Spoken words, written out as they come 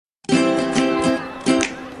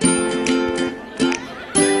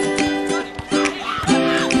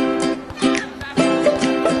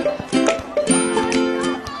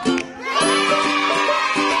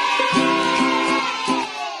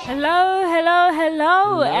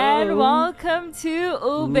Hello, and welcome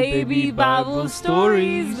to Baby Bible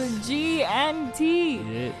Stories with G and T.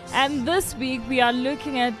 Yes. And this week we are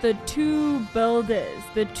looking at the two builders.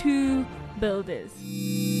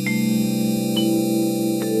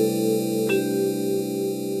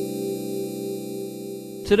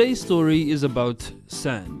 Today's story is about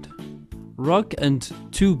sand, rock, and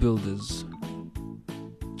two builders.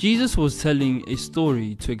 Jesus was telling a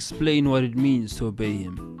story to explain what it means to obey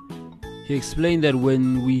him. He explained that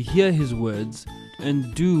when we hear his words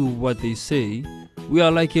and do what they say, we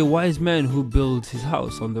are like a wise man who built his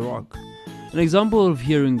house on the rock. An example of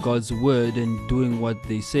hearing God's word and doing what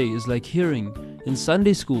they say is like hearing in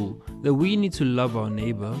Sunday school that we need to love our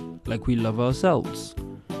neighbor like we love ourselves.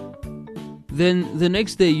 Then the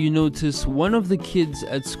next day you notice one of the kids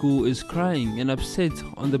at school is crying and upset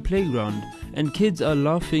on the playground, and kids are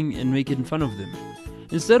laughing and making fun of them.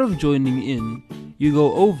 Instead of joining in, you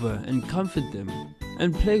go over and comfort them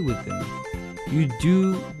and play with them. You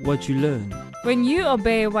do what you learn. When you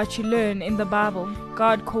obey what you learn in the Bible,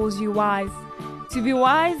 God calls you wise. To be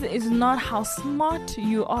wise is not how smart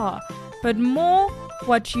you are, but more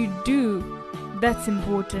what you do that's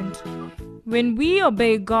important. When we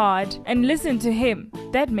obey God and listen to Him,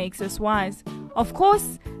 that makes us wise. Of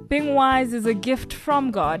course, being wise is a gift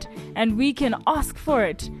from God, and we can ask for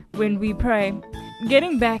it when we pray.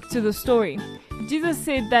 Getting back to the story, Jesus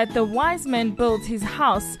said that the wise man built his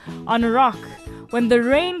house on a rock. When the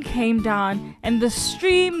rain came down and the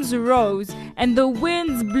streams rose and the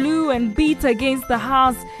winds blew and beat against the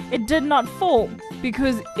house, it did not fall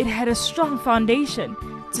because it had a strong foundation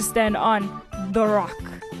to stand on, the rock.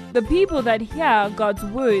 The people that hear God's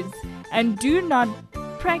words and do not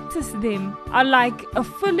practice them are like a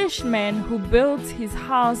foolish man who built his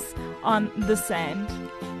house on the sand.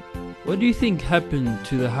 What do you think happened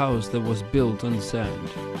to the house that was built on sand?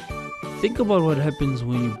 Think about what happens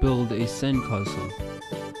when you build a sandcastle.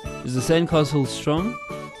 Is the sandcastle strong?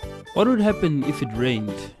 What would happen if it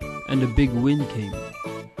rained and a big wind came?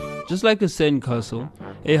 Just like a sandcastle,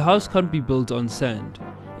 a house can't be built on sand.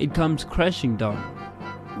 It comes crashing down.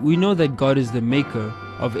 We know that God is the maker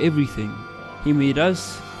of everything. He made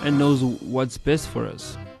us and knows what's best for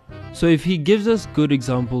us. So if He gives us good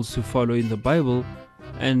examples to follow in the Bible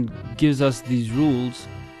and gives us these rules,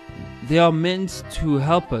 they are meant to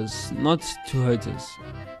help us, not to hurt us.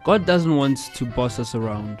 God doesn't want to boss us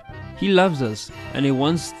around. He loves us and He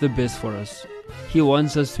wants the best for us. He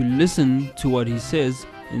wants us to listen to what He says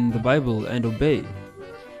in the Bible and obey.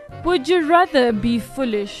 Would you rather be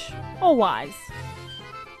foolish or wise?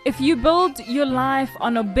 If you build your life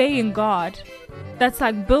on obeying God, that's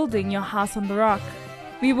like building your house on the rock.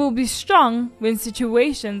 We will be strong when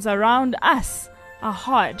situations around us are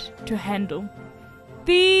hard to handle.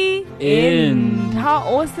 The end. How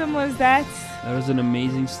awesome was that? That was an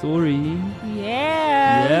amazing story.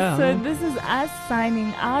 Yeah. So this is us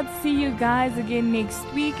signing out. See you guys again next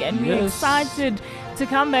week, and we're excited to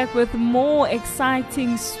come back with more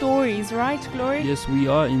exciting stories, right, Glory? Yes, we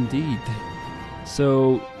are indeed.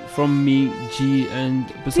 So from me, G,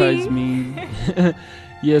 and besides me,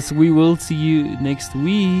 yes, we will see you next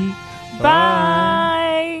week.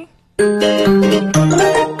 Bye.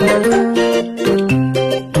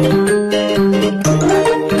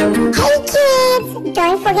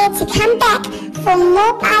 Don't forget to come back for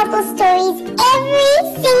more Bible stories every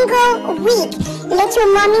single week. Let your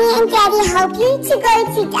mommy and daddy help you to go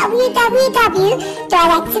to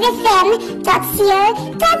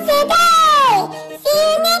www.activefm.co.za.